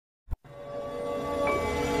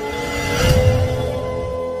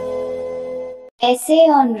Essay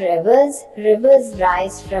on rivers. Rivers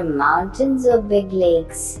rise from mountains or big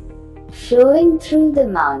lakes. Flowing through the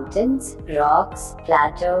mountains, rocks,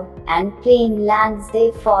 plateau, and plain lands, they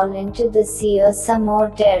fall into the sea or some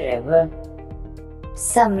water river.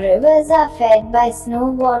 Some rivers are fed by snow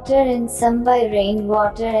water and some by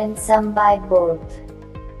rainwater and some by both.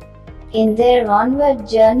 In their onward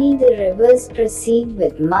journey, the rivers proceed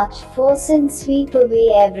with much force and sweep away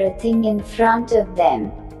everything in front of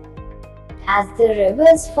them. As the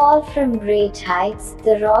rivers fall from great heights,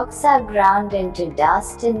 the rocks are ground into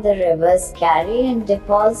dust and the rivers carry and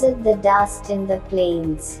deposit the dust in the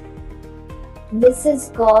plains. This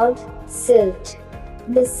is called silt.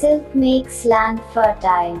 The silt makes land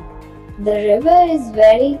fertile. The river is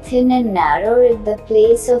very thin and narrow at the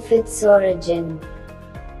place of its origin.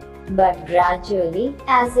 But gradually,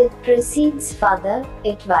 as it proceeds further,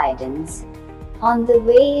 it widens. On the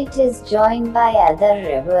way it is joined by other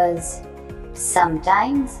rivers.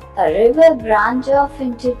 Sometimes, a river branches off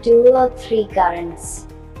into 2 or 3 currents.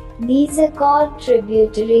 These are called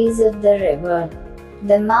tributaries of the river.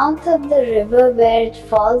 The mouth of the river where it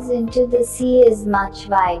falls into the sea is much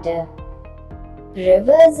wider.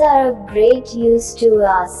 Rivers are of great use to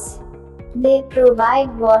us. They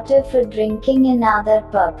provide water for drinking and other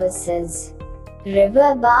purposes.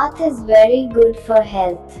 River bath is very good for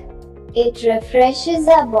health. It refreshes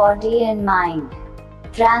our body and mind.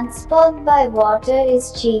 Transport by water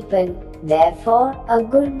is cheap and, therefore, a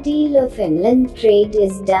good deal of inland trade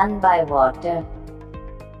is done by water.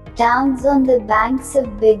 Towns on the banks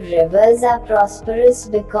of big rivers are prosperous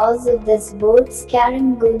because of this. Boats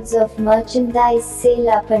carrying goods of merchandise sail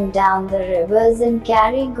up and down the rivers and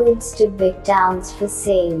carry goods to big towns for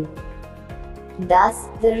sale. Thus,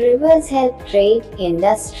 the rivers help trade,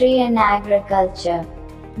 industry and agriculture.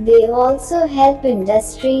 They also help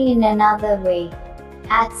industry in another way.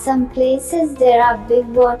 At some places there are big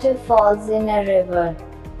waterfalls in a river.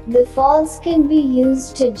 The falls can be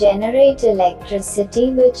used to generate electricity,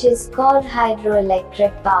 which is called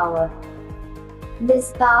hydroelectric power.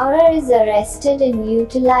 This power is arrested and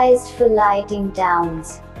utilized for lighting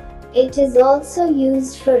towns. It is also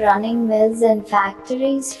used for running mills and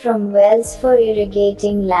factories from wells for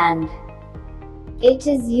irrigating land. It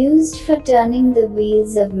is used for turning the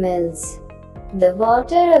wheels of mills. The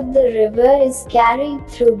water of the river is carried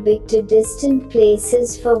through big to distant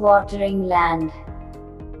places for watering land.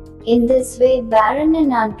 In this way, barren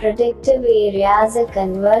and unproductive areas are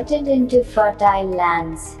converted into fertile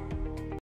lands.